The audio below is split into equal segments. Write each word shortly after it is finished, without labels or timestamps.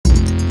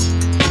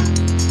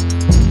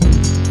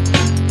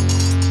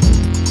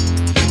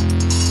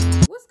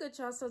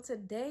good, y'all? So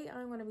today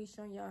I'm going to be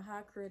showing y'all how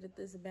I created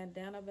this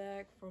bandana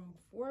bag from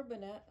four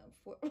bananas.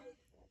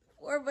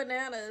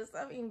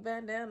 I mean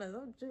bandanas.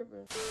 I'm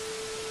tripping.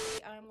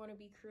 I'm going to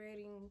be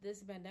creating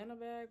this bandana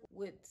bag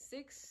with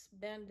 6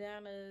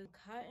 bandanas,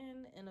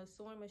 cotton, and a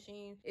sewing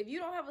machine. If you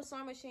don't have a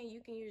sewing machine,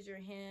 you can use your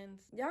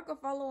hands. Y'all can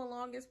follow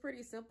along. It's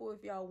pretty simple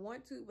if y'all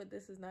want to, but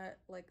this is not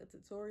like a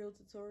tutorial.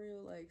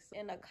 Like,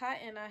 and the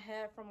cotton I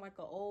had from like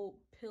an old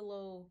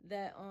pillow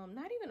that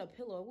not even a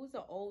pillow, it was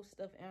an old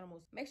stuffed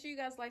animal. Make sure you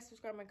guys like,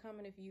 subscribe, and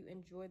comment if you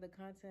enjoy the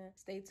content.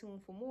 Stay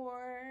tuned for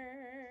more.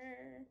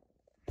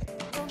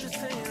 I'm just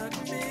saying I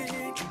can be,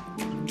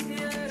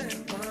 yeah, that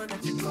one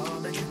that you call,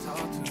 that you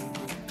talk to